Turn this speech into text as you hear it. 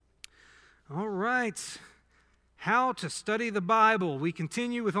right. How to study the Bible. We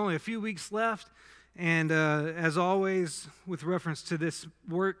continue with only a few weeks left. And as always, with reference to this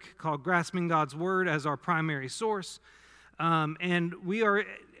work called Grasping God's Word as our primary source. And we are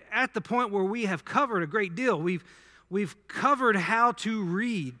at the point where we have covered a great deal. We've covered how to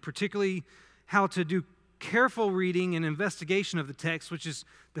read, particularly how to do careful reading and investigation of the text, which is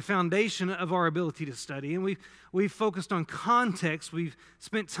the foundation of our ability to study. And we've focused on context. We've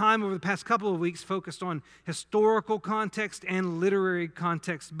spent time over the past couple of weeks focused on historical context and literary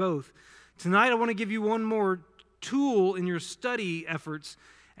context both. Tonight I want to give you one more tool in your study efforts,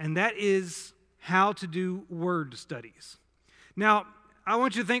 and that is how to do word studies. Now, I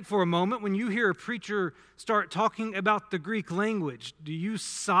want you to think for a moment, when you hear a preacher start talking about the Greek language, do you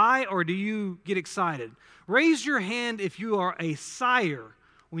sigh or do you get excited? Raise your hand if you are a sigher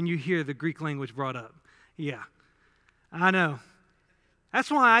when you hear the Greek language brought up. Yeah, I know. That's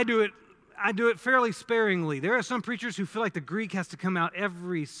why I do it fairly sparingly. There are some preachers who feel like the Greek has to come out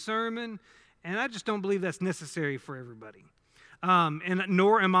every sermon, and I just don't believe that's necessary for everybody. And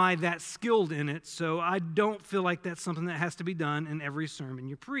nor am I that skilled in it, so I don't feel like that's something that has to be done in every sermon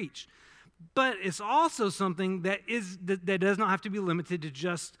you preach. But it's also something that does not have to be limited to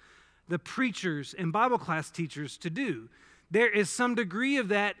just the preachers and Bible class teachers to do. There is some degree of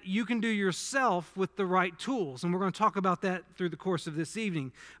that you can do yourself with the right tools, and we're going to talk about that through the course of this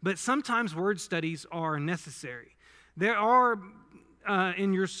evening. But sometimes word studies are necessary. There are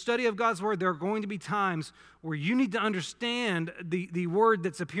in your study of God's Word, there are going to be times where you need to understand the word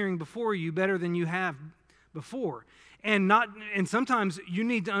that's appearing before you better than you have before. And sometimes you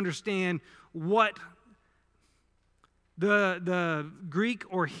need to understand what the Greek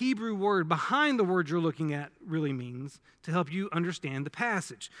or Hebrew word behind the word you're looking at really means to help you understand the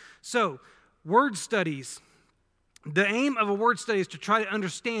passage. So, word studies. The aim of a word study is to try to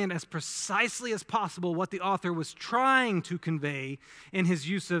understand as precisely as possible what the author was trying to convey in his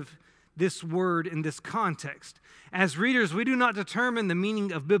use of this word in this context. As readers, we do not determine the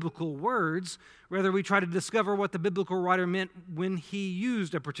meaning of biblical words. Rather, we try to discover what the biblical writer meant when he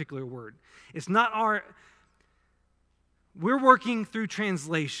used a particular word. We're working through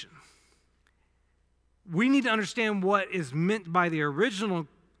translation. We need to understand what is meant by the original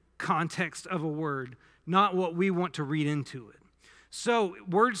context of a word, not what we want to read into it. So,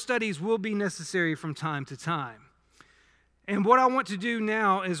 word studies will be necessary from time to time. And what I want to do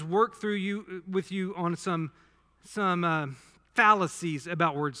now is work with you on some fallacies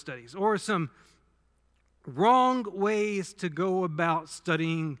about word studies, or some wrong ways to go about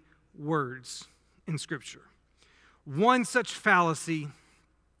studying words in Scripture. One such fallacy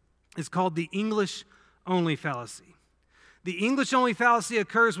is called the English-only fallacy. The English-only fallacy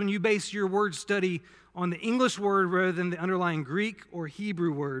occurs when you base your word study on the English word rather than the underlying Greek or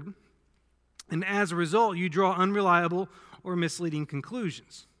Hebrew word, and as a result, you draw unreliable or misleading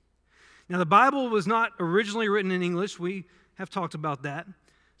conclusions. Now, the Bible was not originally written in English. We have talked about that.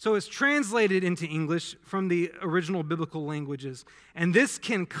 So it's translated into English from the original biblical languages, and this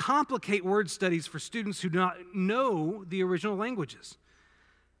can complicate word studies for students who do not know the original languages.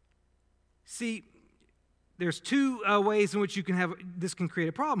 See, there's two ways in which this can create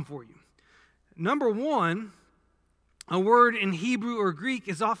a problem for you. Number one, a word in Hebrew or Greek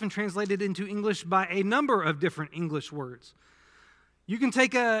is often translated into English by a number of different English words. You can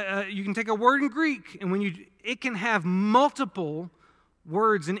take a word in Greek, and it can have multiple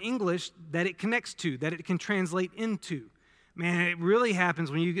words in English that it connects to, that it can translate into. Man, it really happens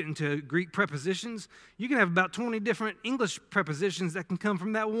when you get into Greek prepositions. You can have about 20 different English prepositions that can come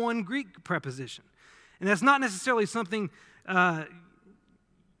from that one Greek preposition. And that's not necessarily something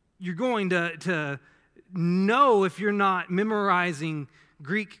you're going to know if you're not memorizing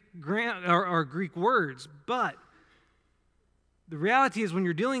Greek or Greek words. But the reality is when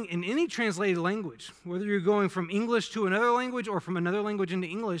you're dealing in any translated language, whether you're going from English to another language or from another language into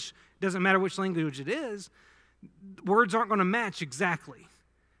English, it doesn't matter which language it is, words aren't going to match exactly.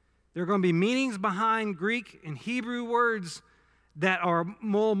 There are going to be meanings behind Greek and Hebrew words that are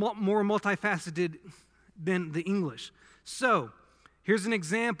more multifaceted than the English. So, here's an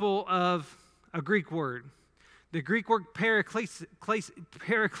example of a Greek word. The Greek word paraklesis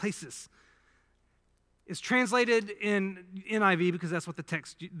is translated in NIV, because that's what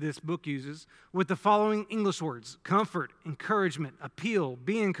this book uses, with the following English words: comfort, encouragement, appeal,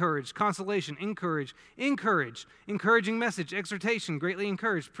 be encouraged, consolation, encourage, encouraging message, exhortation, greatly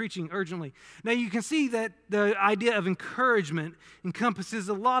encouraged, preaching urgently. Now you can see that the idea of encouragement encompasses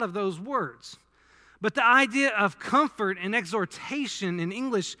a lot of those words. But the idea of comfort and exhortation in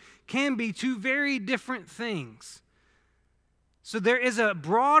English can be two very different things. So there is a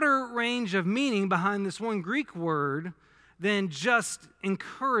broader range of meaning behind this one Greek word than just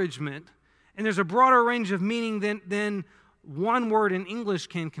encouragement, and there's a broader range of meaning than one word in English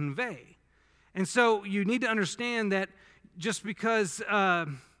can convey. And so you need to understand that just because a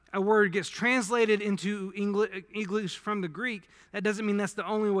word gets translated into English from the Greek, that doesn't mean that's the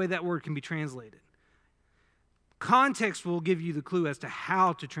only way that word can be translated. Context will give you the clue as to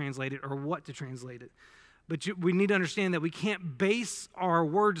how to translate it or what to translate it. But we need to understand that we can't base our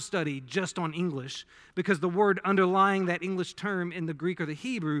word study just on English, because the word underlying that English term in the Greek or the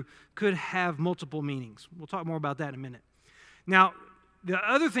Hebrew could have multiple meanings. We'll talk more about that in a minute. Now, the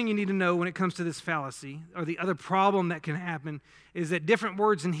other thing you need to know when it comes to this fallacy, or the other problem that can happen, is that different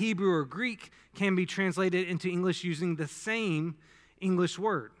words in Hebrew or Greek can be translated into English using the same English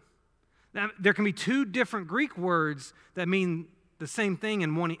word. Now, there can be two different Greek words that mean the same thing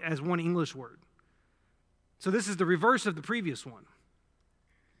as one English word. So this is the reverse of the previous one.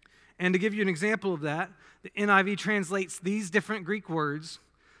 And to give you an example of that, the NIV translates these different Greek words.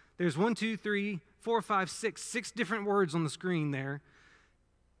 There's 6 different words on the screen there.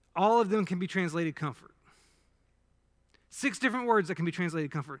 All of them can be translated comfort. 6 different words that can be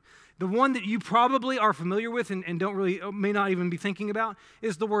translated comfort. The one that you probably are familiar with and may not even be thinking about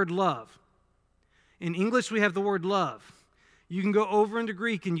is the word love. In English, we have the word love. You can go over into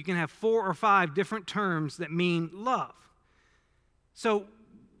Greek and you can have 4 or 5 different terms that mean love. So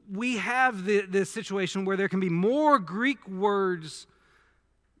we have this situation where there can be more Greek words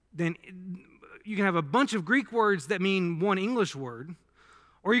than, you can have a bunch of Greek words that mean one English word,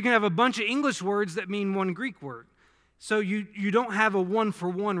 or you can have a bunch of English words that mean one Greek word. So you don't have a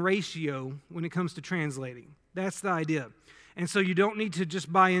 1-for-1 ratio when it comes to translating. That's the idea. And so you don't need to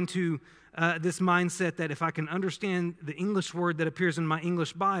just buy into this mindset that if I can understand the English word that appears in my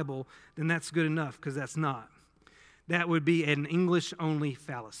English Bible, then that's good enough, because that's not. That would be an English-only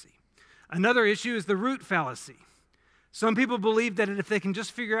fallacy. Another issue is the root fallacy. Some people believe that if they can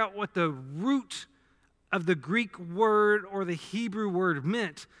just figure out what the root of the Greek word or the Hebrew word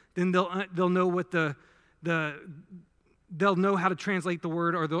meant, then they'll know what they'll know how to translate the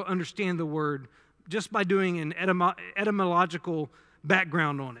word, or they'll understand the word just by doing an etymological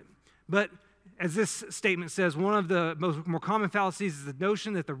background on it. But as this statement says, one of the more common fallacies is the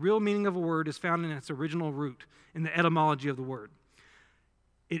notion that the real meaning of a word is found in its original root, in the etymology of the word.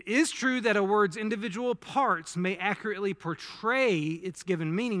 It is true that a word's individual parts may accurately portray its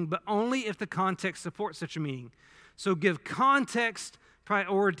given meaning, but only if the context supports such a meaning. So give context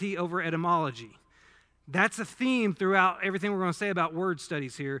priority over etymology. That's a theme throughout everything we're going to say about word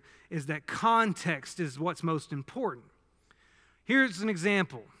studies here, is that context is what's most important. Here's an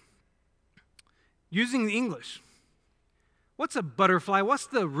example. Using the English. What's a butterfly? What's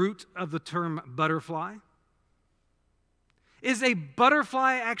the root of the term butterfly? Is a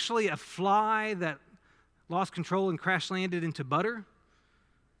butterfly actually a fly that lost control and crash landed into butter?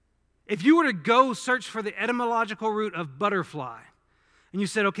 If you were to go search for the etymological root of butterfly, and you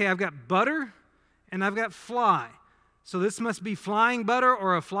said, okay, I've got butter and I've got fly, so this must be flying butter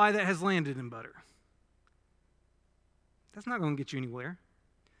or a fly that has landed in butter. That's not going to get you anywhere.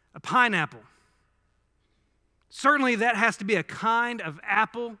 A pineapple. Certainly that has to be a kind of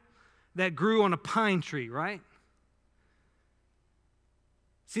apple that grew on a pine tree, right?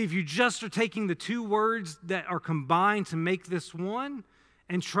 See, if you just are taking the two words that are combined to make this one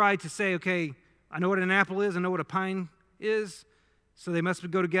and try to say, okay, I know what an apple is, I know what a pine is, so they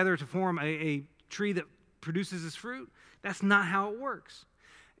must go together to form a tree that produces this fruit, that's not how it works.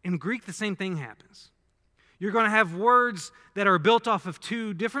 In Greek, the same thing happens. You're going to have words that are built off of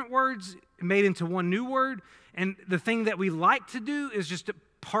 2 different words made into one new word, and the thing that we like to do is just to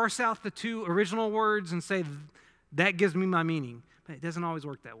parse out the 2 original words and say, that gives me my meaning. But it doesn't always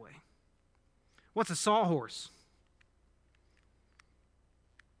work that way. What's a sawhorse?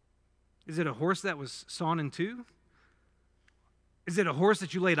 Is it a horse that was sawn in 2? Is it a horse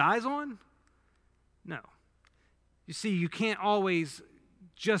that you laid eyes on? No. You see, you can't always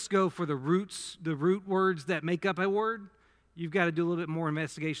just go for the root words that make up a word. You've got to do a little bit more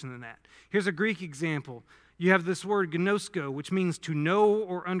investigation than that. Here's a Greek example. You have this word gnosko, which means to know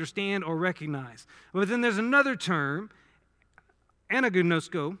or understand or recognize. But then there's another term,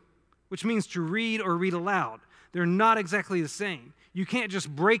 anagnosko, which means to read or read aloud. They're not exactly the same. You can't just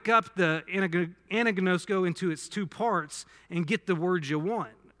break up the anagnosko into its 2 parts and get the words you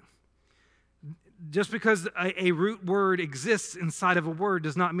want. Just because a root word exists inside of a word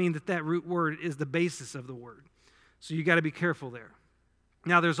does not mean that that root word is the basis of the word. So you got to be careful there.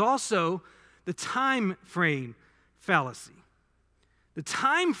 Now there's also the time frame fallacy. The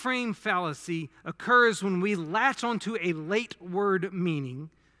time frame fallacy occurs when we latch onto a late word meaning,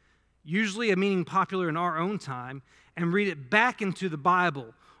 usually a meaning popular in our own time, and read it back into the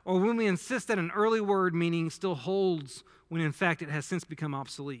Bible, or when we insist that an early word meaning still holds when in fact it has since become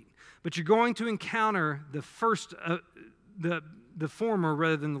obsolete. But you're going to encounter the former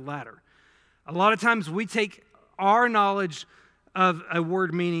rather than the latter. A lot of times we take our knowledge of a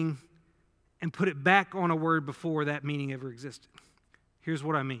word meaning and put it back on a word before that meaning ever existed. Here's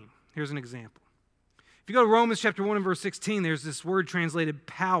what I mean. Here's an example. If you go to Romans chapter 1 and verse 16, there's this word translated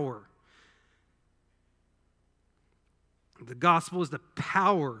power. The gospel is the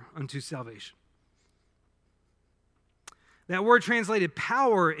power unto salvation. That word translated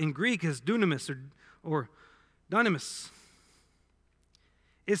power in Greek is dunamis or dynamis.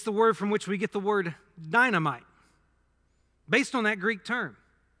 It's the word from which we get the word dynamite, based on that Greek term.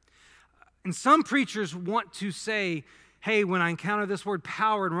 And some preachers want to say, hey, when I encounter this word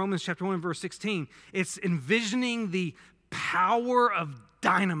power in Romans chapter 1 verse 16, it's envisioning the power of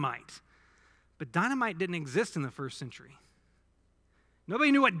dynamite. But dynamite didn't exist in the first century.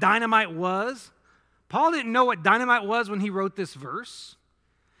 Nobody knew what dynamite was. Paul didn't know what dynamite was when he wrote this verse.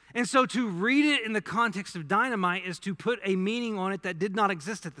 And so to read it in the context of dynamite is to put a meaning on it that did not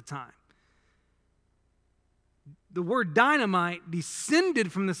exist at the time. The word dynamite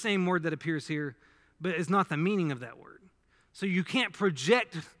descended from the same word that appears here, but is not the meaning of that word. So you can't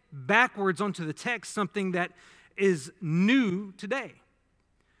project backwards onto the text something that is new today.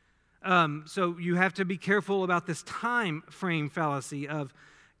 So you have to be careful about this time frame fallacy of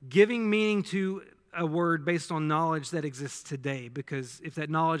giving meaning to a word based on knowledge that exists today, because if that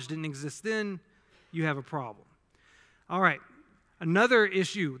knowledge didn't exist then, you have a problem. All right, another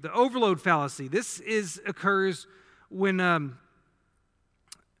issue, the overload fallacy. This occurs when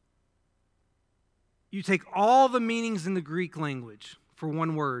you take all the meanings in the Greek language for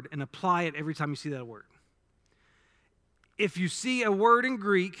one word and apply it every time you see that word. If you see a word in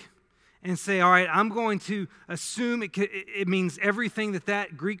Greek and say, all right, I'm going to assume it means everything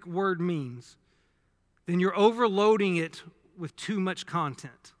that Greek word means, then you're overloading it with too much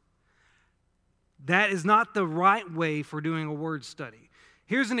content. That is not the right way for doing a word study.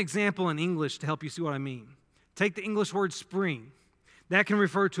 Here's an example in English to help you see what I mean. Take the English word spring. That can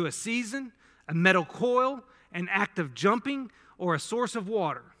refer to a season, a metal coil, an act of jumping, or a source of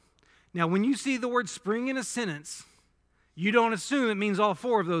water. Now, when you see the word spring in a sentence, you don't assume it means all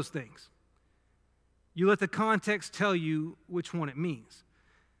four of those things. You let the context tell you which one it means.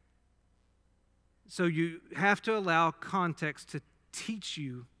 So you have to allow context to teach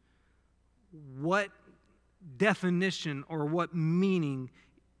you what definition or what meaning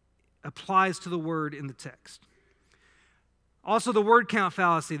applies to the word in the text. Also, the word count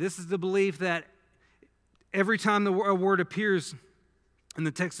fallacy. This is the belief that every time a word appears in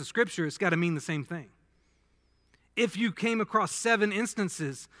the text of Scripture, it's got to mean the same thing. If you came across 7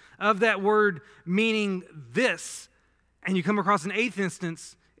 instances of that word meaning this, and you come across an 8th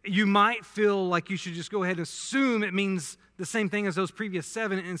instance, you might feel like you should just go ahead and assume it means the same thing as those previous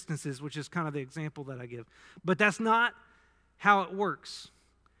 7 instances, which is kind of the example that I give. But that's not how it works.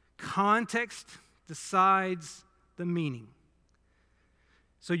 Context decides the meaning.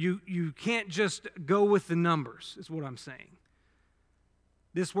 So you can't just go with the numbers, is what I'm saying.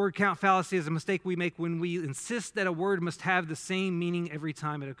 This word count fallacy is a mistake we make when we insist that a word must have the same meaning every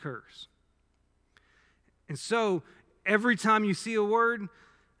time it occurs. And so every time you see a word,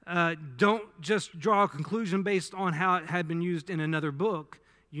 don't just draw a conclusion based on how it had been used in another book.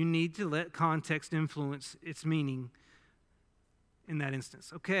 You need to let context influence its meaning in that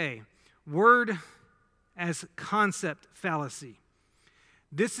instance. Okay, word as concept fallacy.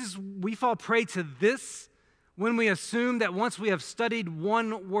 We fall prey to this when we assume that once we have studied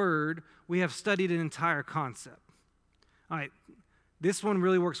one word, we have studied an entire concept. All right, this one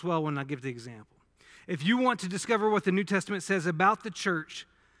really works well when I give the example. If you want to discover what the New Testament says about the church,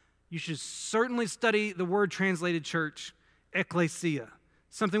 you should certainly study the word translated church, ecclesia,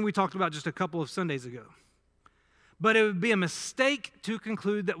 something we talked about just a couple of Sundays ago. But it would be a mistake to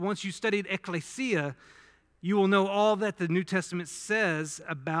conclude that once you studied ecclesia, you will know all that the New Testament says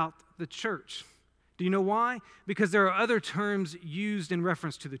about the church. Do you know why? Because there are other terms used in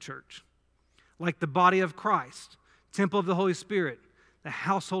reference to the church, like the body of Christ, temple of the Holy Spirit, the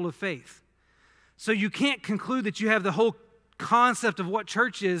household of faith. So you can't conclude that you have the whole concept of what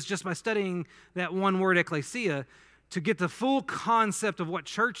church is just by studying that one word, ecclesia. To get the full concept of what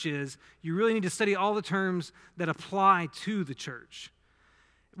church is, you really need to study all the terms that apply to the church,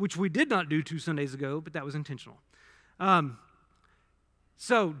 which we did not do 2 Sundays ago, but that was intentional.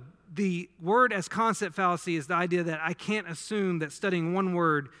 So the word as concept fallacy is the idea that I can't assume that studying one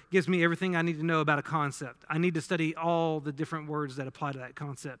word gives me everything I need to know about a concept. I need to study all the different words that apply to that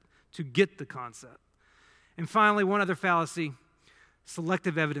concept to get the concept. And finally, one other fallacy,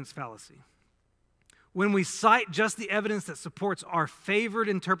 selective evidence fallacy. When we cite just the evidence that supports our favored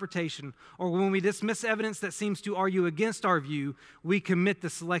interpretation, or when we dismiss evidence that seems to argue against our view, we commit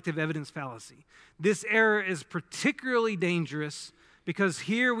the selective evidence fallacy. This error is particularly dangerous because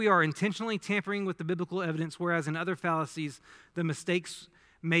here we are intentionally tampering with the biblical evidence, whereas in other fallacies, the mistakes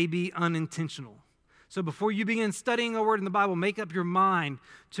may be unintentional. So before you begin studying a word in the Bible, make up your mind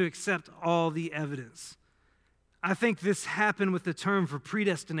to accept all the evidence. I think this happened with the term for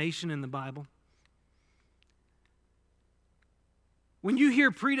predestination in the Bible. When you hear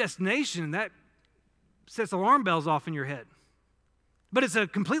predestination, that sets alarm bells off in your head. But it's a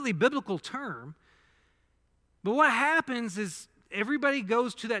completely biblical term. But what happens is everybody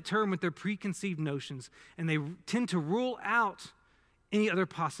goes to that term with their preconceived notions, and they tend to rule out any other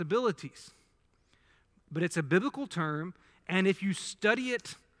possibilities. But it's a biblical term, and if you study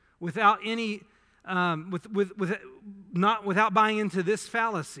it without any, without buying into this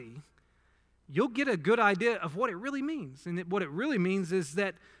fallacy, you'll get a good idea of what it really means. And what it really means is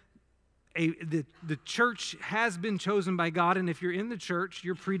that the church has been chosen by God, and if you're in the church,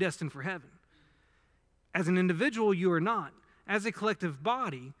 you're predestined for heaven. As an individual, you are not. As a collective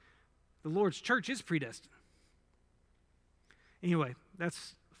body, the Lord's church is predestined. Anyway,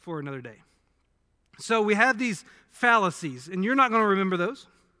 that's for another day. So we have these fallacies, and you're not going to remember those.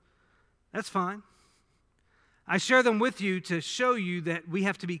 That's fine. I share them with you to show you that we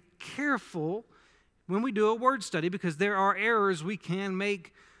have to be careful when we do a word study because there are errors we can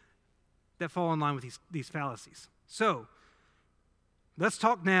make that fall in line with these fallacies. So, let's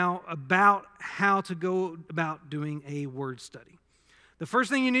talk now about how to go about doing a word study. The first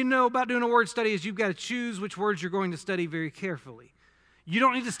thing you need to know about doing a word study is you've got to choose which words you're going to study very carefully. You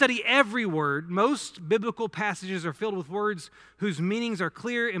don't need to study every word. Most biblical passages are filled with words whose meanings are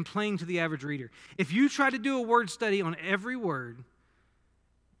clear and plain to the average reader. If you try to do a word study on every word,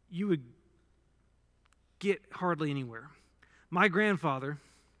 you would get hardly anywhere. My grandfather,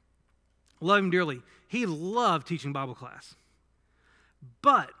 love him dearly, he loved teaching Bible class.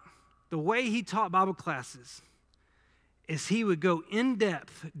 But the way he taught Bible classes is he would go in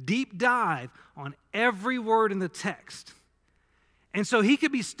depth, deep dive on every word in the text. And so he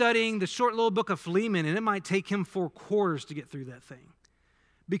could be studying the short little book of Philemon, and it might take him 4 quarters to get through that thing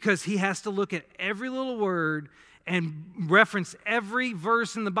because he has to look at every little word and reference every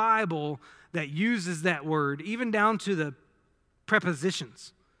verse in the Bible that uses that word, even down to the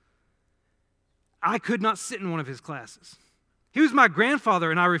prepositions. I could not sit in one of his classes. He was my grandfather,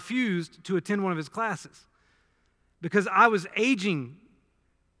 and I refused to attend one of his classes because I was aging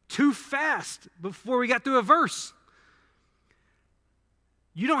too fast before we got through a verse.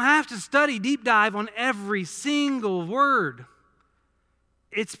 You don't have to study deep dive on every single word.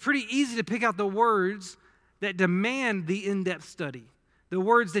 It's pretty easy to pick out the words that demand the in-depth study, the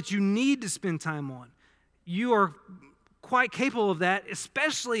words that you need to spend time on. You are quite capable of that,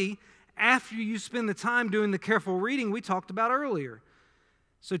 especially after you spend the time doing the careful reading we talked about earlier.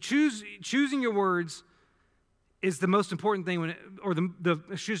 So choosing your words is the most important thing,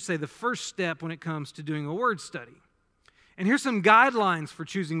 the first step when it comes to doing a word study. And here's some guidelines for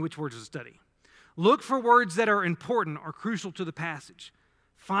choosing which words to study. Look for words that are important or crucial to the passage.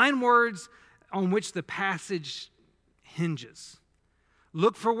 Find words on which the passage hinges.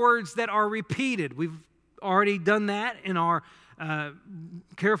 Look for words that are repeated. We've already done that in our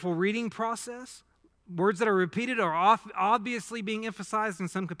careful reading process. Words that are repeated are obviously being emphasized in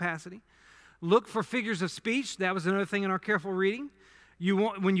some capacity. Look for figures of speech. That was another thing in our careful reading.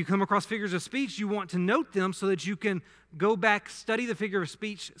 When you come across figures of speech, you want to note them so that you can go back, study the figure of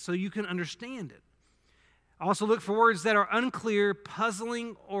speech so you can understand it. Also look for words that are unclear,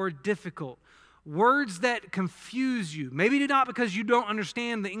 puzzling, or difficult. Words that confuse you. Maybe not because you don't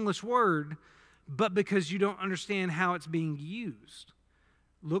understand the English word, but because you don't understand how it's being used.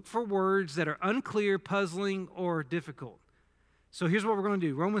 Look for words that are unclear, puzzling, or difficult. So here's what we're going to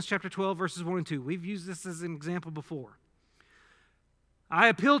do. Romans chapter 12, verses 1 and 2. We've used this as an example before. I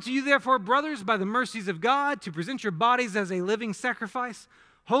appeal to you, therefore, brothers, by the mercies of God, to present your bodies as a living sacrifice,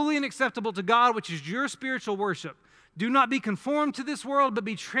 holy and acceptable to God, which is your spiritual worship. Do not be conformed to this world, but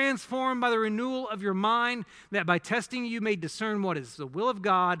be transformed by the renewal of your mind, that by testing you may discern what is the will of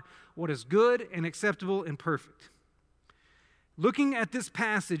God, what is good and acceptable and perfect. Looking at this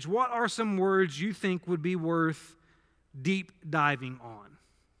passage, what are some words you think would be worth deep diving on?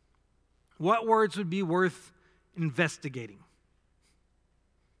 What words would be worth investigating?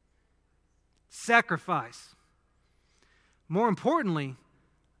 sacrifice. More importantly,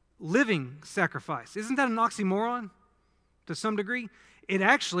 living sacrifice. Isn't that an oxymoron to some degree? It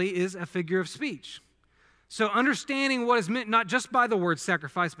actually is a figure of speech. So understanding what is meant not just by the word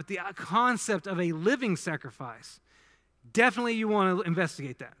sacrifice, but the concept of a living sacrifice, definitely you want to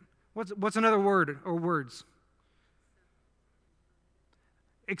investigate that. What's another word or words?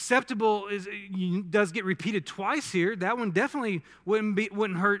 Acceptable does get repeated twice here. That one definitely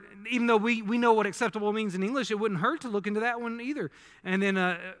wouldn't hurt. Even though we know what acceptable means in English, it wouldn't hurt to look into that one either. And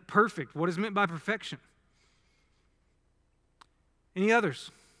then perfect. What is meant by perfection? Any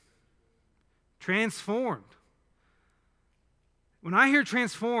others? Transformed. When I hear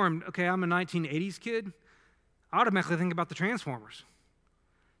transformed, okay, I'm a 1980s kid, I automatically think about the Transformers.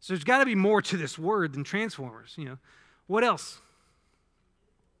 So there's got to be more to this word than Transformers, you know. What else?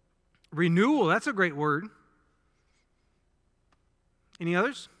 Renewal, that's a great word. Any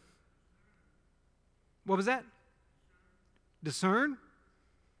others? What was that? Discern?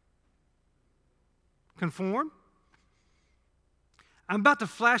 Conform? I'm about to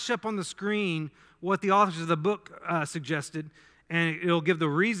flash up on the screen what the authors of the book suggested, and it'll give the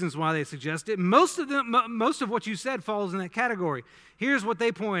reasons why they suggest it. Most of what you said falls in that category. Here's what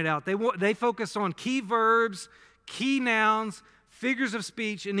they pointed out. They focused on key verbs, key nouns, figures of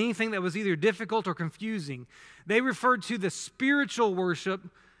speech, and anything that was either difficult or confusing. They referred to the spiritual worship,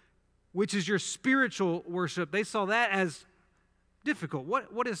 which is your spiritual worship. They saw that as difficult.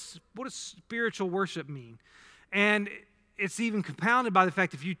 What does spiritual worship mean? And it's even compounded by the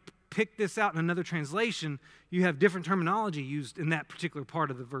fact if you pick this out in another translation, you have different terminology used in that particular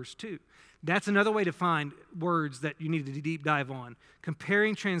part of the verse too. That's another way to find words that you need to deep dive on.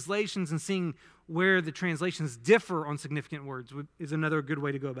 Comparing translations and seeing where the translations differ on significant words is another good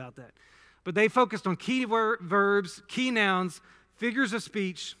way to go about that. But they focused on key verbs, key nouns, figures of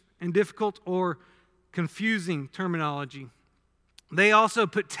speech, and difficult or confusing terminology. They also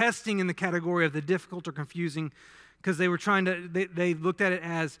put testing in the category of the difficult or confusing because they were they looked at it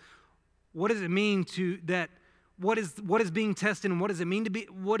as what does it mean to that, what is being tested and what does it mean to be,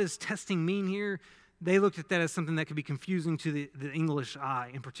 what does testing mean here? They looked at that as something that could be confusing to the English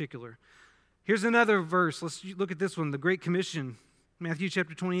eye in particular. Here's another verse. Let's look at this one, the Great Commission, Matthew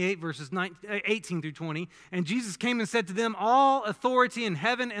chapter 28, verses 18 through 20. And Jesus came and said to them, all authority in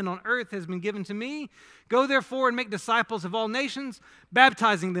heaven and on earth has been given to me. Go therefore and make disciples of all nations,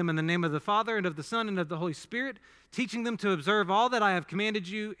 baptizing them in the name of the Father and of the Son and of the Holy Spirit, teaching them to observe all that I have commanded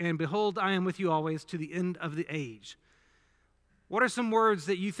you, and behold, I am with you always to the end of the age. What are some words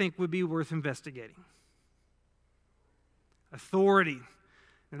that you think would be worth investigating? Authority.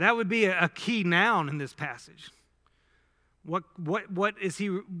 Now, that would be a key noun in this passage. What is he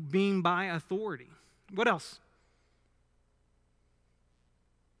mean by authority? What else?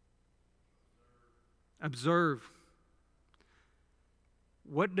 Observe.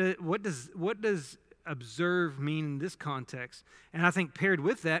 What does observe mean in this context? And I think paired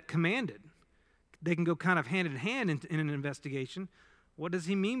with that, commanded. They can go kind of hand in hand in an investigation. What does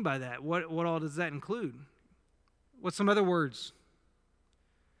he mean by that? What all does that include? What's some other words?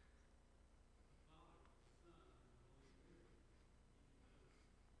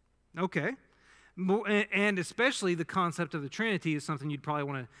 Okay. And especially the concept of the Trinity is something you'd probably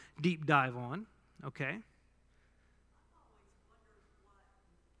want to deep dive on. Okay.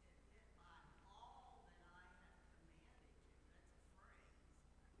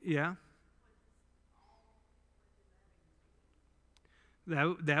 Yeah.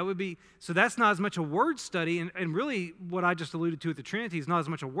 That would be, so that's not as much a word study, and really what I just alluded to with the Trinity is not as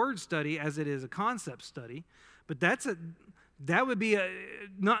much a word study as it is a concept study, but that would be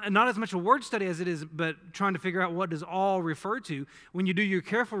not as much a word study as it is, but trying to figure out what does all refer to. When you do your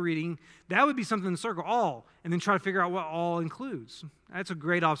careful reading, that would be something to circle all, and then try to figure out what all includes. That's a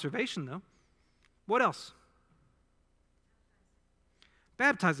great observation, though. What else?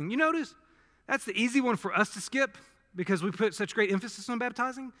 Baptizing. You notice that's the easy one for us to skip because we put such great emphasis on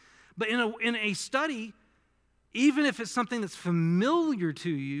baptizing. But in a study, even if it's something that's familiar to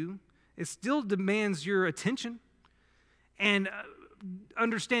you, it still demands your attention. And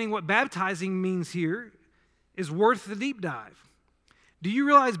understanding what baptizing means here is worth the deep dive. Do you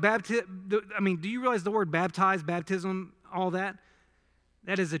realize do you realize the word baptize, baptism, all that?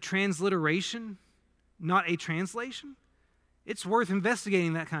 That is a transliteration, not a translation. It's worth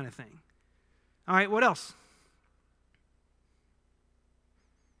investigating that kind of thing. All right, what else?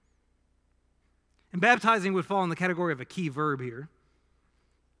 And baptizing would fall in the category of a key verb here.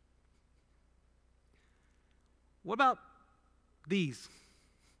 What about these?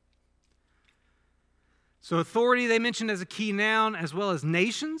 So authority they mentioned as a key noun, as well as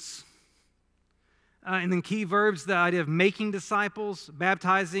nations. And then key verbs, the idea of making disciples,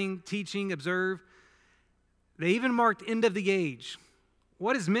 baptizing, teaching, observe. They even marked end of the age.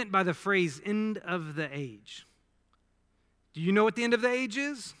 What is meant by the phrase end of the age? Do you know what the end of the age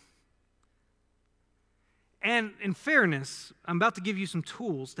is? And in fairness, I'm about to give you some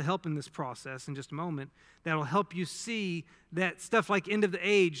tools to help in this process in just a moment that will help you see that stuff like end of the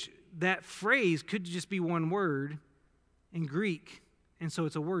age, that phrase could just be one word in Greek, and so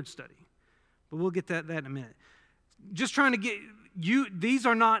it's a word study. But we'll get that in a minute. Just trying to get you, these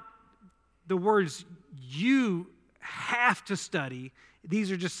are not the words you have to study. These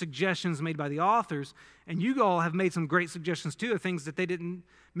are just suggestions made by the authors, and you all have made some great suggestions too of things that they didn't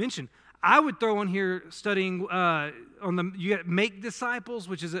mention. I would throw in here studying you got make disciples,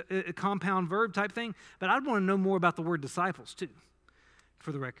 which is a compound verb type thing, but I'd want to know more about the word disciples too,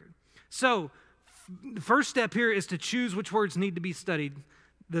 for the record. So the first step here is to choose which words need to be studied.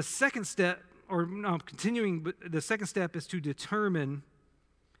 The second step, or no, continuing, but the second step is to determine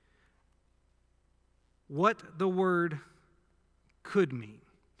what the word could mean.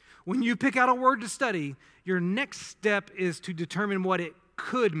 When you pick out a word to study, your next step is to determine what it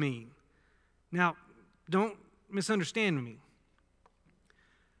could mean. Now, don't misunderstand me.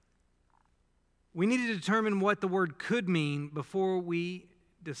 We need to determine what the word could mean before we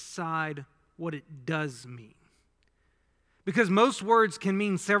decide what it does mean. Because most words can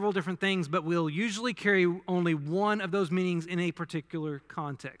mean several different things, but will usually carry only one of those meanings in a particular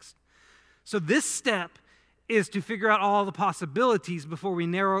context. So this step is to figure out all the possibilities before we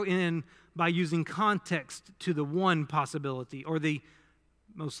narrow in by using context to the one possibility or the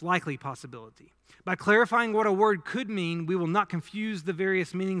most likely possibility. By clarifying what a word could mean, we will not confuse the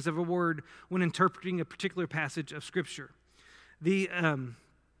various meanings of a word when interpreting a particular passage of Scripture.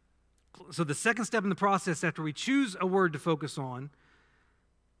 So the second step in the process, after we choose a word to focus on,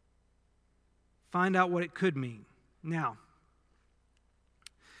 find out what it could mean. Now,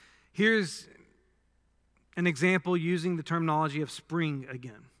 here's an example using the terminology of spring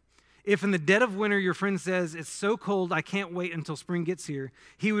again. If in the dead of winter your friend says, "It's so cold I can't wait until spring gets here,"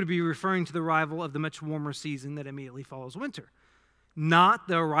 he would be referring to the arrival of the much warmer season that immediately follows winter, not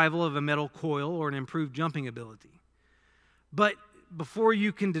the arrival of a metal coil or an improved jumping ability. But before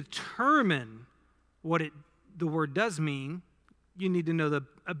you can determine what the word does mean, you need to know the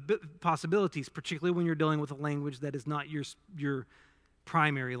possibilities, particularly when you're dealing with a language that is not your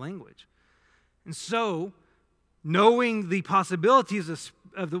primary language. And so, knowing the possibilities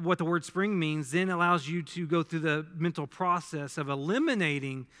of what the word spring means then allows you to go through the mental process of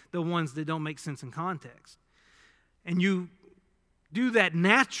eliminating the ones that don't make sense in context. And you do that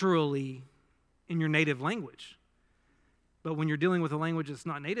naturally in your native language. But when you're dealing with a language that's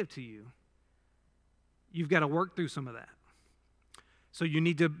not native to you, you've got to work through some of that. So you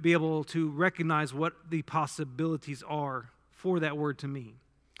need to be able to recognize what the possibilities are for that word to mean.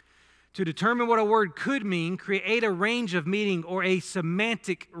 To determine what a word could mean, create a range of meaning or a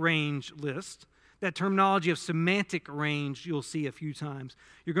semantic range list. That terminology of semantic range you'll see a few times.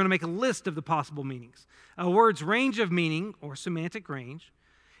 You're going to make a list of the possible meanings. A word's range of meaning, or semantic range,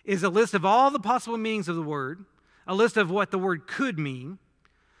 is a list of all the possible meanings of the word, a list of what the word could mean.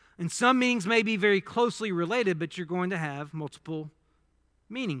 And some meanings may be very closely related, but you're going to have multiple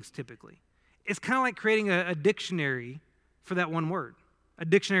meanings typically. It's kind of like creating a dictionary for that one word. A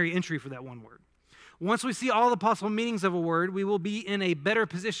dictionary entry for that one word. Once we see all the possible meanings of a word, we will be in a better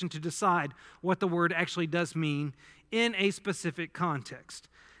position to decide what the word actually does mean in a specific context.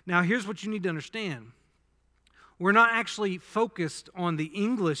 Now, here's what you need to understand. We're not actually focused on the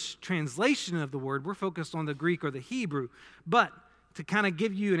English translation of the word. We're focused on the Greek or the Hebrew. But to kind of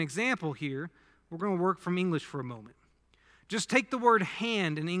give you an example here, we're going to work from English for a moment. Just take the word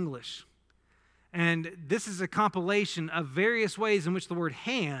hand in English. And this is a compilation of various ways in which the word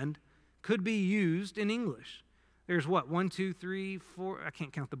hand could be used in English. There's what? 1, 2, 3, 4. I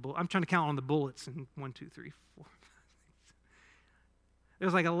can't count the bullets. I'm trying to count on the bullets. And 1, 2, 3, 4.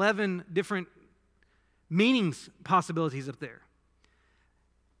 There's like 11 different meanings possibilities up there.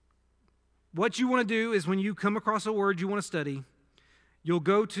 What you want to do is when you come across a word you want to study, you'll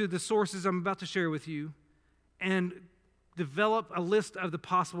go to the sources I'm about to share with you and develop a list of the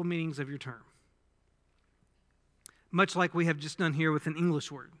possible meanings of your term. Much like we have just done here with an English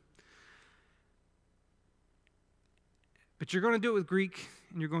word. But you're going to do it with Greek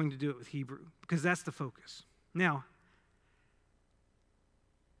and you're going to do it with Hebrew because that's the focus. Now,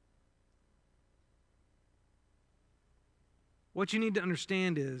 what you need to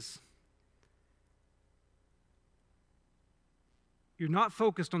understand is you're not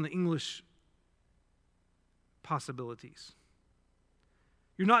focused on the English possibilities.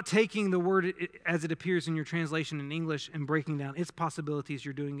 You're not taking the word as it appears in your translation in English and breaking down its possibilities.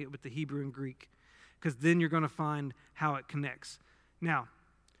 You're doing it with the Hebrew and Greek, because then you're going to find how it connects. Now,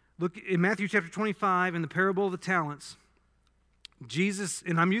 look in Matthew chapter 25 in the parable of the talents. Jesus,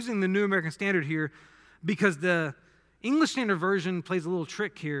 and I'm using the New American Standard here because the English Standard Version plays a little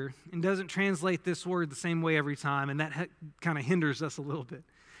trick here and doesn't translate this word the same way every time, and that kind of hinders us a little bit.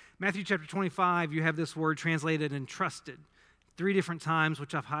 Matthew chapter 25, you have this word translated entrusted 3 different times,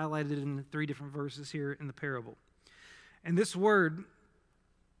 which I've highlighted in 3 different verses here in the parable. And this word,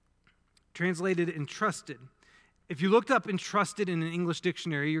 translated entrusted, if you looked up entrusted in an English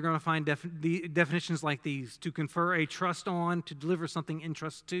dictionary, you're going to find definitions like these: to confer a trust on, to deliver something in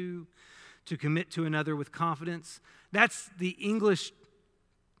trust to commit to another with confidence. That's the English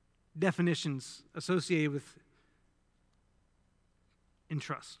definitions associated with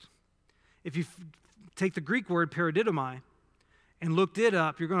entrust. If you take the Greek word paradidomai and looked it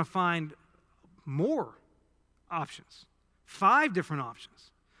up, you're going to find more options, 5 different options.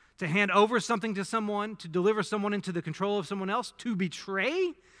 To hand over something to someone, to deliver someone into the control of someone else, to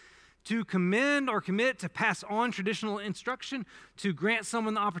betray, to commend or commit, to pass on traditional instruction, to grant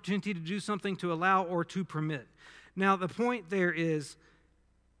someone the opportunity to do something, to allow or to permit. Now, the point there is,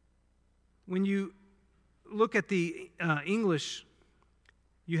 when you look at the English,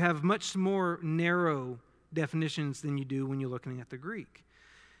 you have much more narrow definitions than you do when you're looking at the Greek.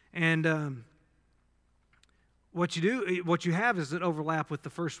 And what you have is an overlap with the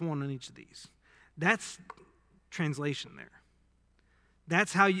first one in each of these. That's translation there.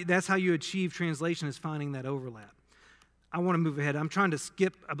 That's how you achieve translation, is finding that overlap. I want to move ahead. I'm trying to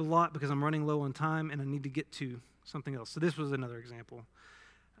skip a lot because I'm running low on time and I need to get to something else. So this was another example.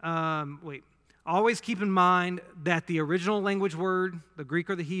 Always keep in mind that the original language word, the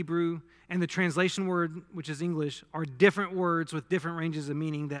Greek or the Hebrew, and the translation word, which is English, are different words with different ranges of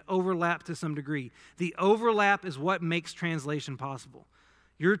meaning that overlap to some degree. The overlap is what makes translation possible.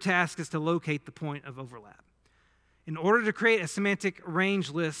 Your task is to locate the point of overlap. In order to create a semantic range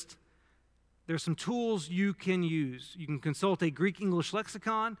list, there's some tools you can use. You can consult a Greek-English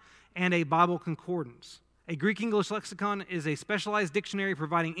lexicon and a Bible concordance. A Greek-English lexicon is a specialized dictionary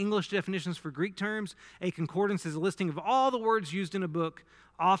providing English definitions for Greek terms. A concordance is a listing of all the words used in a book,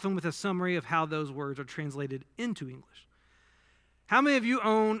 often with a summary of how those words are translated into English. How many of you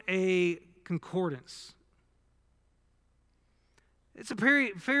own a concordance? It's a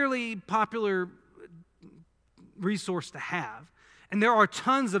fairly popular resource to have, and there are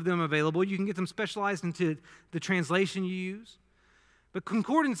tons of them available. You can get them specialized into the translation you use. But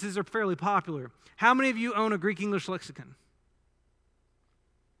concordances are fairly popular. How many of you own a Greek-English lexicon?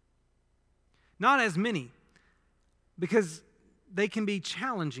 Not as many, because they can be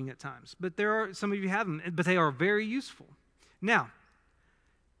challenging at times. But some of you have them, but they are very useful. Now,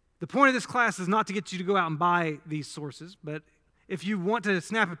 the point of this class is not to get you to go out and buy these sources, but if you want to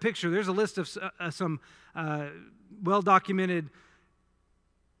snap a picture, there's a list of some well-documented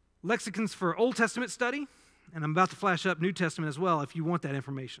lexicons for Old Testament study. And I'm about to flash up New Testament as well if you want that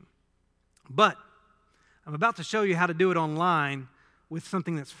information. But I'm about to show you how to do it online with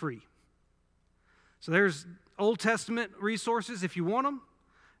something that's free. So there's Old Testament resources if you want them.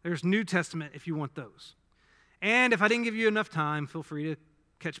 There's New Testament if you want those. And if I didn't give you enough time, feel free to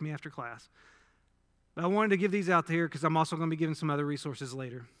catch me after class. But I wanted to give these out there because I'm also going to be giving some other resources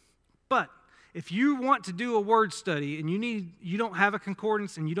later. But if you want to do a word study and you don't have a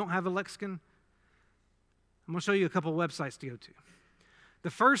concordance and you don't have a lexicon, I'm going to show you a couple of websites to go to. The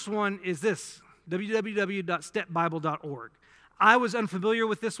first one is this, www.stepbible.org. I was unfamiliar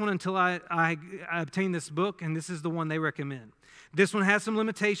with this one until I obtained this book, and this is the one they recommend. This one has some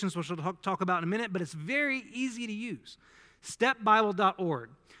limitations, which we'll talk about in a minute, but it's very easy to use. Stepbible.org.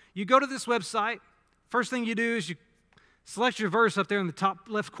 You go to this website. First thing you do is you select your verse up there in the top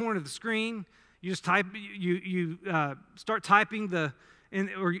left corner of the screen. You just type. You start typing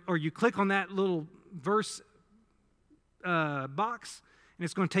or you click on that little verse box, and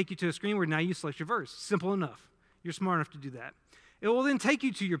it's going to take you to a screen where now you select your verse. Simple enough. You're smart enough to do that. It will then take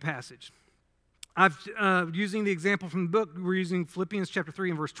you to your passage. Using the example from the book, we're using Philippians chapter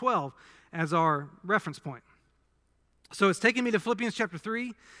 3 and verse 12 as our reference point. So it's taking me to Philippians chapter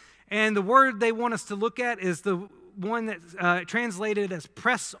 3, and the word they want us to look at is the one that's translated as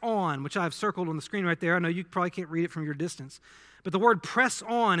press on, which I've circled on the screen right there. I know you probably can't read it from your distance, but the word press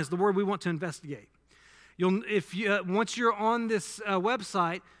on is the word we want to investigate. Once you're on this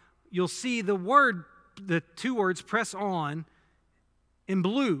website, you'll see the 2 words, press on, in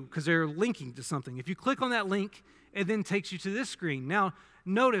blue because they're linking to something. If you click on that link, it then takes you to this screen. Now,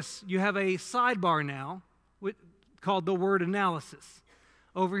 notice you have a sidebar now called the word analysis.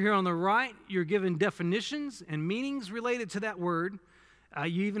 Over here on the right, you're given definitions and meanings related to that word.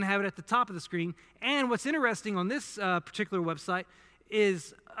 You even have it at the top of the screen. And what's interesting on this particular website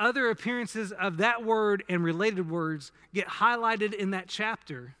is other appearances of that word and related words get highlighted in that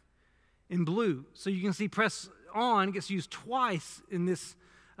chapter in blue. So you can see press on gets used twice in this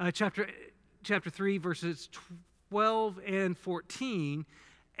chapter 3, verses 12 and 14.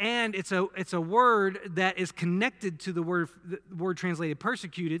 And it's a word that is connected to the word translated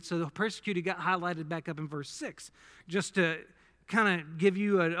persecuted. So the persecuted got highlighted back up in verse 6, just to kind of give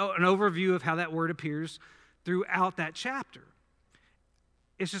you an overview of how that word appears throughout that chapter.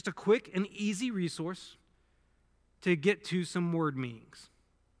 It's just a quick and easy resource to get to some word meanings.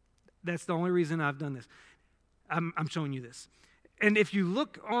 That's the only reason I've done this. I'm showing you this. And if you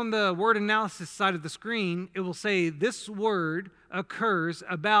look on the word analysis side of the screen, it will say this word occurs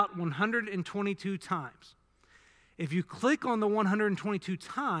about 122 times. If you click on the 122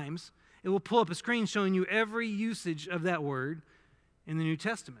 times, it will pull up a screen showing you every usage of that word in the New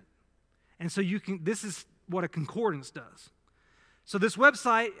Testament. And so this is what a concordance does. So this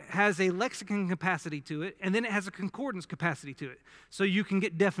website has a lexicon capacity to it, and then it has a concordance capacity to it. So you can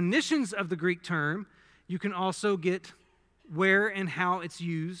get definitions of the Greek term. You can also get where and how it's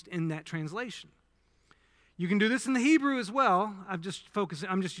used in that translation. You can do this in the Hebrew as well. I'm just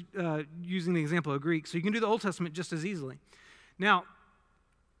using the example of Greek. So you can do the Old Testament just as easily. Now,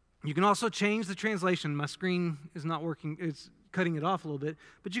 you can also change the translation. My screen is not working. It's cutting it off a little bit.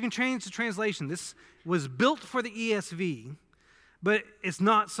 But you can change the translation. This was built for the ESV, but it's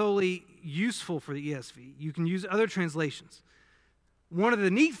not solely useful for the ESV. You can use other translations. One of the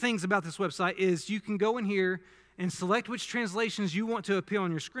neat things about this website is you can go in here and select which translations you want to appear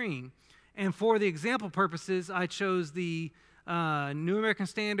on your screen. And for the example purposes, I chose the New American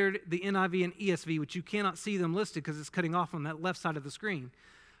Standard, the NIV, and ESV, which you cannot see them listed because it's cutting off on that left side of the screen.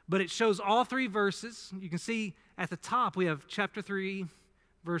 But it shows all three verses. You can see at the top we have chapter 3,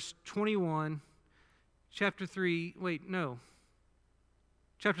 verse 21, chapter 3,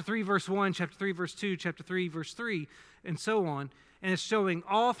 verse 1, chapter 3, verse 2, chapter 3, verse 3, and so on. And it's showing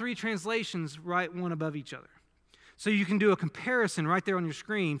all three translations right one above each other. So you can do a comparison right there on your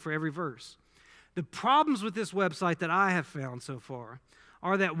screen for every verse. The problems with this website that I have found so far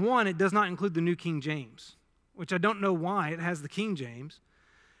are that, one, it does not include the New King James, which I don't know why. It has the King James,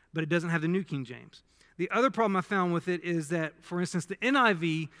 but it doesn't have the New King James. The other problem I found with it is that, for instance, the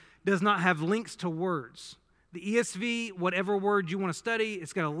NIV does not have links to words. The ESV, whatever word you want to study,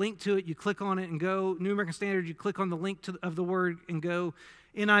 it's got a link to it. You click on it and go. New American Standard, you click on the link of the word and go.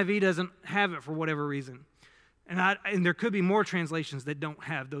 NIV doesn't have it for whatever reason. And there could be more translations that don't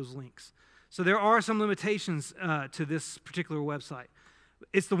have those links. So there are some limitations to this particular website.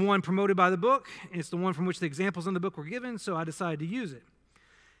 It's the one promoted by the book. It's the one from which the examples in the book were given, so I decided to use it.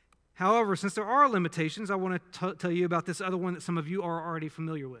 However, since there are limitations, I want to tell you about this other one that some of you are already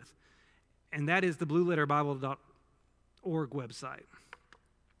familiar with, and that is the blueletterbible.org website.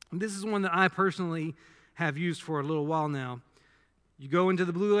 And this is one that I personally have used for a little while now. You go into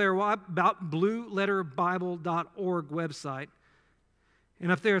the blueletterbible.org website,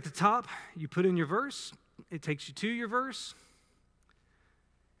 and up there at the top, you put in your verse. It takes you to your verse,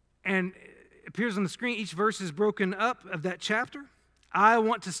 and it appears on the screen. Each verse is broken up of that chapter. I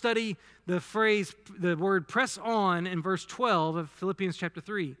want to study the word press on in verse 12 of Philippians chapter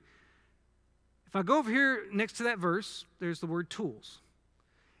 3. If I go over here next to that verse, there's the word tools.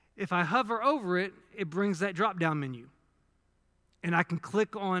 If I hover over it, it brings that drop-down menu. And I can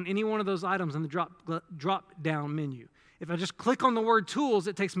click on any one of those items in the drop-down menu. If I just click on the word tools,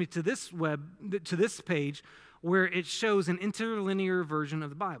 it takes me to this page where it shows an interlinear version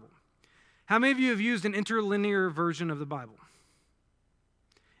of the Bible. How many of you have used an interlinear version of the Bible?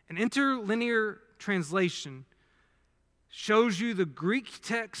 An interlinear translation shows you the Greek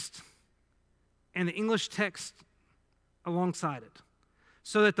text and the English text alongside it,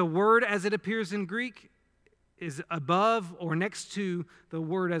 so that the word as it appears in Greek is above or next to the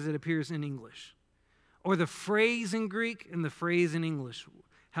word as it appears in English, or the phrase in Greek and the phrase in English,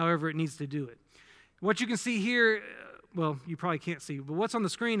 however it needs to do it. What you can see here, well, you probably can't see, but what's on the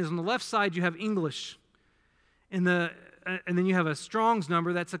screen is on the left side you have English, and then you have a Strong's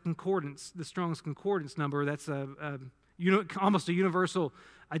number. That's a concordance. The Strong's concordance number. That's almost a universal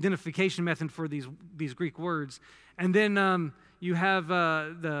identification method for these Greek words. And then you have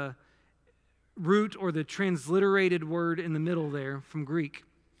the root or the transliterated word in the middle there from Greek.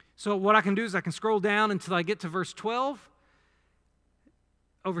 So what I can do is I can scroll down until I get to verse 12.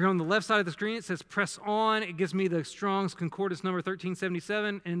 Over here on the left side of the screen, it says press on. It gives me the Strong's Concordance number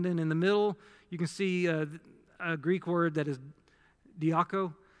 1377. And then in the middle, you can see a Greek word that is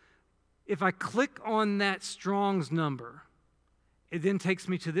diaco. If I click on that Strong's number, it then takes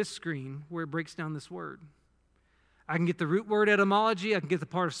me to this screen where it breaks down this word. I can get the root word etymology, I can get the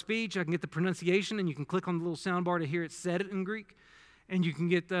part of speech, I can get the pronunciation, and you can click on the little sound bar to hear it said in Greek, and you can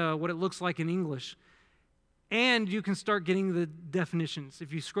get what it looks like in English. And you can start getting the definitions.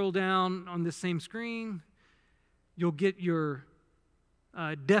 If you scroll down on this same screen, you'll get your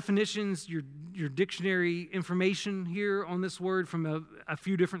definitions, your dictionary information here on this word from a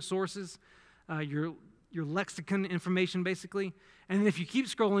few different sources, your lexicon information basically. And then if you keep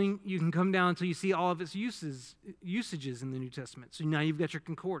scrolling, you can come down until you see all of its usages in the New Testament. So now you've got your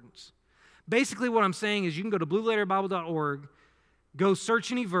concordance. Basically what I'm saying is you can go to blueletterbible.org, go search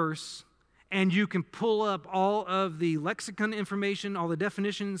any verse, and you can pull up all of the lexicon information, all the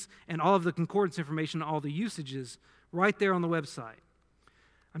definitions, and all of the concordance information, all the usages right there on the website.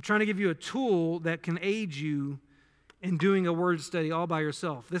 I'm trying to give you a tool that can aid you in doing a word study all by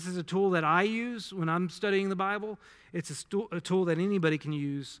yourself. This is a tool that I use when I'm studying the Bible. It's a tool that anybody can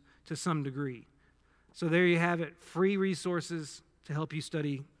use to some degree. So there you have it, free resources to help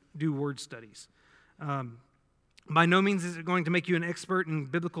you do word studies. By no means is it going to make you an expert in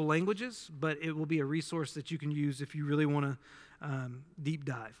biblical languages, but it will be a resource that you can use if you really want to deep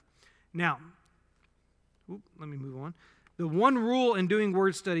dive. Now, let me move on. The one rule in doing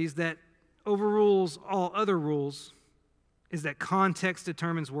word studies that overrules all other rules is that context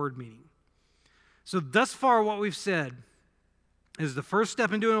determines word meaning. So thus far what we've said is the first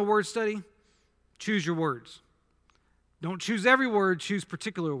step in doing a word study, choose your words. Don't choose every word, choose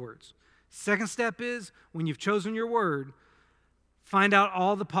particular words. Second step is, when you've chosen your word, find out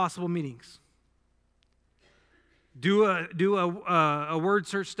all the possible meanings. Do a word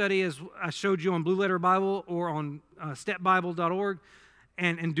search study as I showed you on Blue Letter Bible or on stepbible.org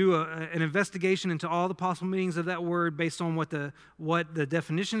and do an investigation into all the possible meanings of that word based on what the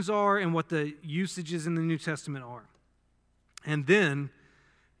definitions are and what the usages in the New Testament are. And then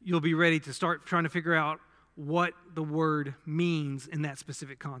you'll be ready to start trying to figure out what the word means in that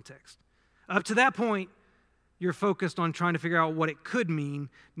specific context. Up to that point, you're focused on trying to figure out what it could mean.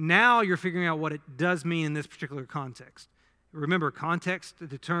 Now you're figuring out what it does mean in this particular context. Remember, context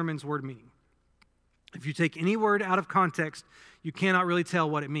determines word meaning. If you take any word out of context, you cannot really tell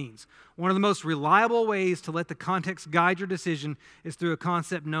what it means. One of the most reliable ways to let the context guide your decision is through a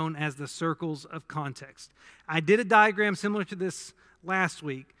concept known as the circles of context. I did a diagram similar to this last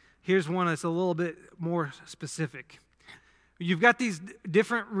week. Here's one that's a little bit more specific. You've got these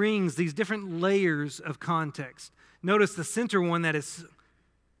different rings, these different layers of context. Notice the center one that is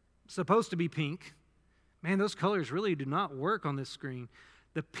supposed to be pink. Man, those colors really do not work on this screen.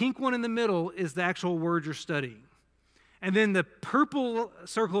 The pink one in the middle is the actual word you're studying. And then the purple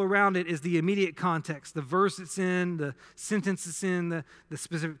circle around it is the immediate context, the verse it's in, the sentence it's in, the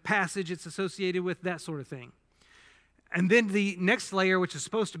specific passage it's associated with, that sort of thing. And then the next layer, which is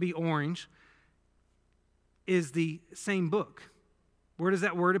supposed to be orange, is the same book. Where does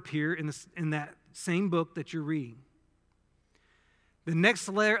that word appear in that same book that you're reading? The next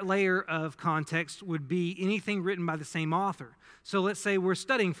layer of context would be anything written by the same author. So let's say we're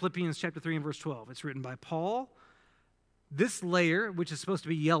studying Philippians chapter 3 and verse 12. It's written by Paul. This layer, which is supposed to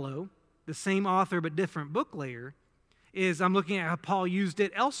be yellow, the same author but different book layer, is I'm looking at how Paul used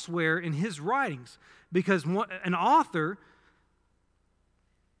it elsewhere in his writings. Because an author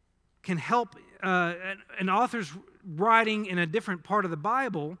can help, an author's writing in a different part of the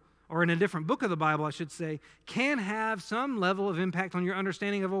Bible, or in a different book of the Bible, I should say, can have some level of impact on your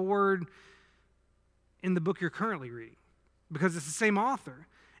understanding of a word in the book you're currently reading, because it's the same author.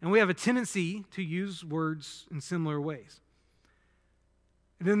 And we have a tendency to use words in similar ways.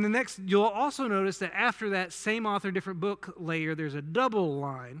 And then the next, you'll also notice that after that same author, different book layer, there's a double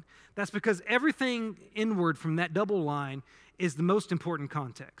line. That's because everything inward from that double line is the most important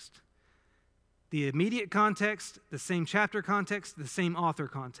context. The immediate context, the same chapter context, the same author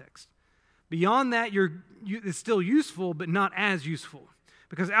context. Beyond that, it's still useful, but not as useful.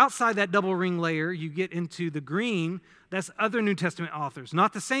 Because outside that double ring layer, you get into the green, that's other New Testament authors.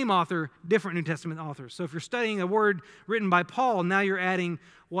 Not the same author, different New Testament authors. So if you're studying a word written by Paul, now you're adding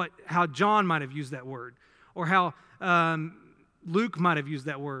how John might have used that word, or how Luke might have used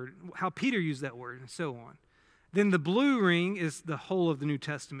that word, how Peter used that word, and so on. Then the blue ring is the whole of the New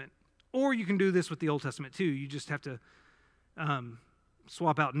Testament. Or you can do this with the Old Testament too. You just have to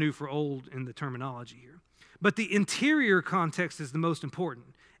swap out new for old in the terminology here. But the interior context is the most important.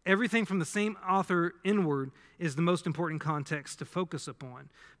 Everything from the same author inward is the most important context to focus upon,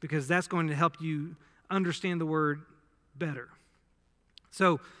 because that's going to help you understand the word better.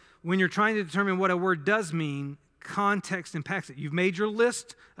 So when you're trying to determine what a word does mean, context impacts it. You've made your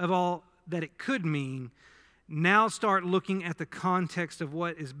list of all that it could mean. Now start looking at the context of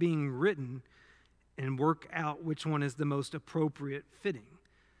what is being written and work out which one is the most appropriate fitting.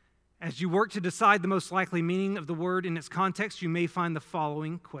 As you work to decide the most likely meaning of the word in its context, you may find the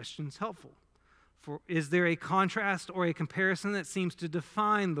following questions helpful. Is there a contrast or a comparison that seems to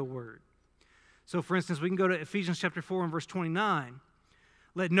define the word? So, for instance, we can go to Ephesians chapter 4 and verse 29.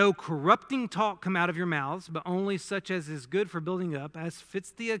 Let no corrupting talk come out of your mouths, but only such as is good for building up, as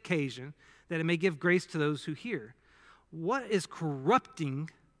fits the occasion, that it may give grace to those who hear. What is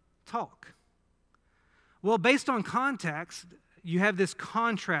corrupting talk? Well, based on context, you have this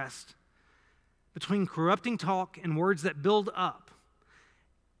contrast between corrupting talk and words that build up.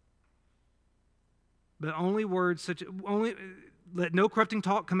 But let no corrupting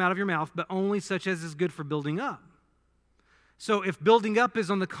talk come out of your mouth, but only such as is good for building up. So if building up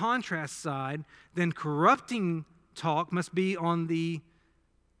is on the contrast side, then corrupting talk must be on the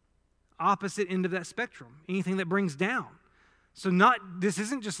opposite end of that spectrum, anything that brings down. So this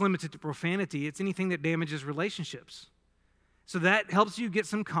isn't just limited to profanity, it's anything that damages relationships. So that helps you get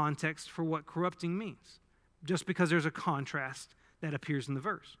some context for what corrupting means, just because there's a contrast that appears in the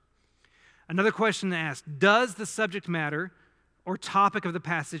verse. Another question to ask, does the subject matter or topic of the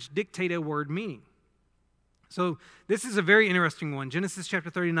passage dictate a word meaning? So this is a very interesting one. Genesis chapter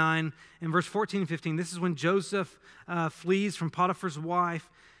 39 and verse 14 and 15. This is when Joseph flees from Potiphar's wife,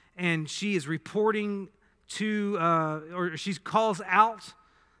 and she is reporting or she calls out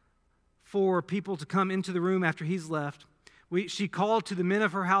for people to come into the room after he's left. She called to the men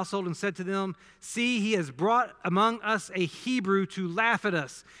of her household and said to them, "See, he has brought among us a Hebrew to laugh at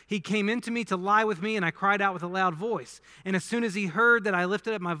us. He came into me to lie with me, and I cried out with a loud voice. And as soon as he heard that I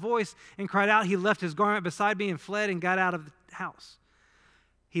lifted up my voice and cried out, he left his garment beside me and fled and got out of the house."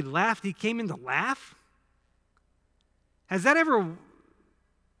 He laughed. He came in to laugh? Has that ever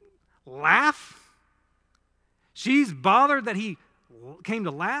laugh? She's bothered that he came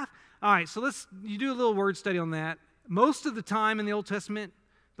to laugh? All right, so you do a little word study on that. Most of the time in the Old Testament,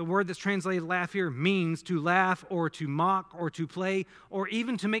 the word that's translated laugh here means to laugh or to mock or to play or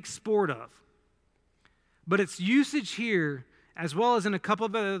even to make sport of. But its usage here, as well as in a couple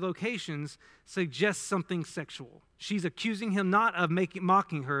of other locations, suggests something sexual. She's accusing him not of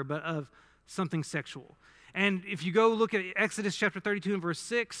mocking her, but of something sexual. And if you go look at Exodus chapter 32 and verse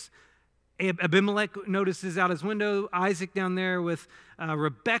 6, Abimelech notices out his window Isaac down there with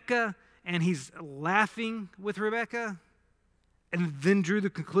Rebekah, and he's laughing with Rebekah, and then drew the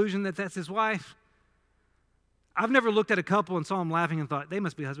conclusion that that's his wife. I've never looked at a couple and saw them laughing and thought, they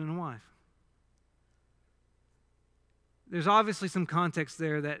must be husband and wife. There's obviously some context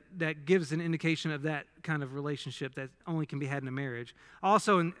there that gives an indication of that kind of relationship that only can be had in a marriage.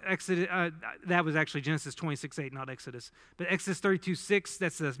 Also in Exodus, that was actually Genesis 26:8, not Exodus. But Exodus 32:6,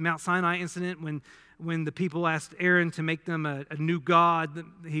 that's the Mount Sinai incident when the people asked Aaron to make them a new god.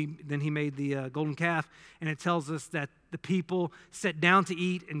 Then he made the golden calf, and it tells us that the people sat down to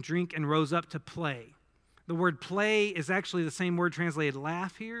eat and drink and rose up to play. The word play is actually the same word translated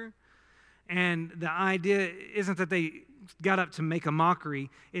laugh here. And the idea isn't that they got up to make a mockery.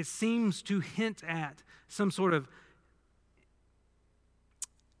 It seems to hint at some sort of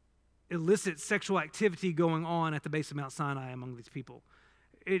illicit sexual activity going on at the base of Mount Sinai among these people.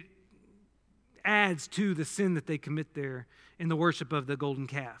 It adds to the sin that they commit there in the worship of the golden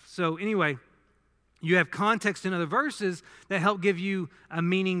calf. So anyway, you have context in other verses that help give you a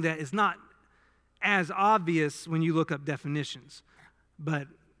meaning that is not as obvious when you look up definitions. But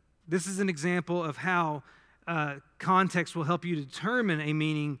this is an example of how context will help you determine a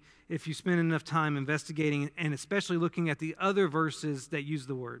meaning if you spend enough time investigating and especially looking at the other verses that use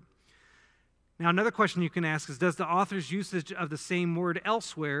the word. Now, another question you can ask is, does the author's usage of the same word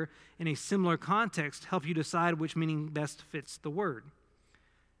elsewhere in a similar context help you decide which meaning best fits the word?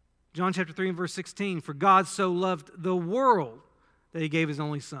 John chapter 3 and verse 16, "For God so loved the world that he gave his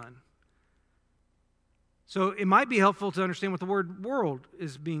only son." So it might be helpful to understand what the word world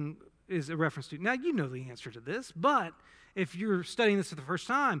is a reference to. Now, you know the answer to this, but if you're studying this for the first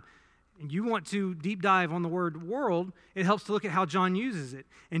time and you want to deep dive on the word world, it helps to look at how John uses it.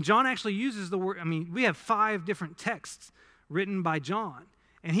 And John actually uses the word, we have 5 different texts written by John,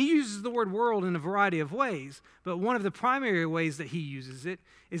 and he uses the word world in a variety of ways, but one of the primary ways that he uses it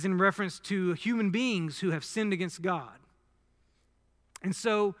is in reference to human beings who have sinned against God. And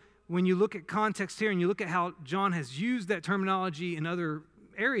so when you look at context here and you look at how John has used that terminology in other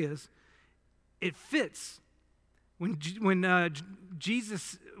areas, it fits. When John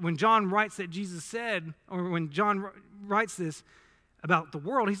writes that Jesus said, or when John writes this, about the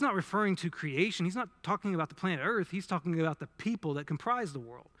world, he's not referring to creation. He's not talking about the planet Earth. He's talking about the people that comprise the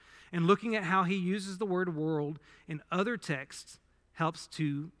world. And looking at how he uses the word world in other texts helps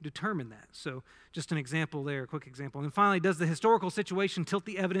to determine that. So just an example there, a quick example. And finally, does the historical situation tilt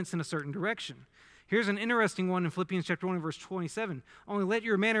the evidence in a certain direction? Here's an interesting one in Philippians chapter 1 and verse 27. Only let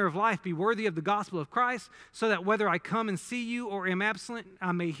your manner of life be worthy of the gospel of Christ, so that whether I come and see you or am absent,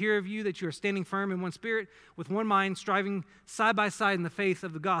 I may hear of you that you are standing firm in one spirit, with one mind, striving side by side in the faith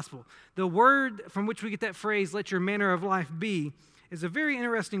of the gospel. The word from which we get that phrase, let your manner of life be, is a very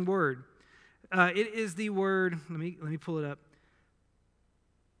interesting word. It is the word, let me pull it up,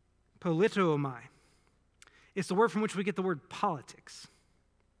 politomai. It's the word from which we get the word politics.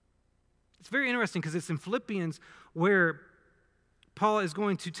 It's very interesting because it's in Philippians where Paul is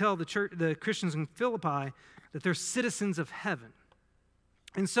going to tell the Christians in Philippi that they're citizens of heaven.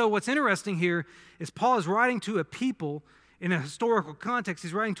 And so what's interesting here is Paul is writing to a people in a historical context.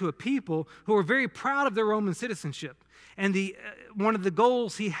 He's writing to a people who are very proud of their Roman citizenship. And one of the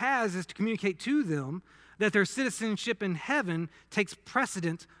goals he has is to communicate to them that their citizenship in heaven takes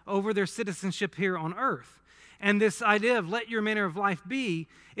precedent over their citizenship here on earth. And this idea of let your manner of life be,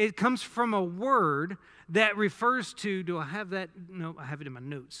 it comes from a word that refers to, do I have that? No, I have it in my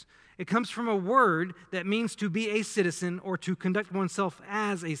notes. It comes from a word that means to be a citizen or to conduct oneself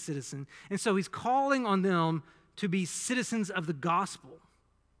as a citizen. And so he's calling on them to be citizens of the gospel.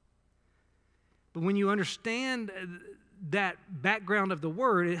 But when you understand that background of the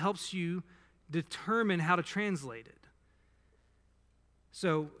word, it helps you determine how to translate it.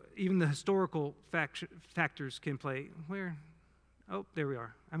 So even the historical factors can play. Where? Oh, there we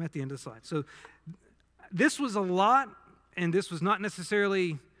are. I'm at the end of the slide. So this was a lot, and this was not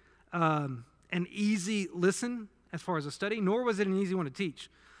necessarily an easy listen as far as a study, nor was it an easy one to teach.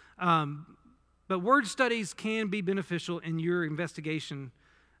 But word studies can be beneficial in your investigation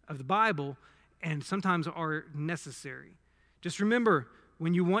of the Bible and sometimes are necessary. Just remember,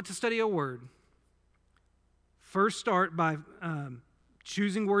 when you want to study a word, first start by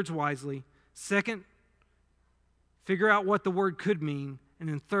choosing words wisely. Second, figure out what the word could mean. And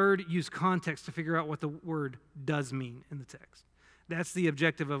then third, use context to figure out what the word does mean in the text. That's the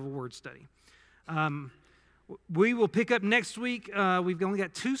objective of a word study. We will pick up next week. We've only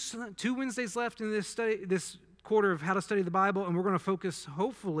got two Wednesdays left in this quarter of how to study the Bible, and we're going to focus,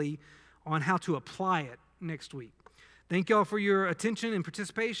 hopefully, on how to apply it next week. Thank you all for your attention and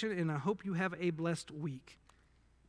participation, and I hope you have a blessed week.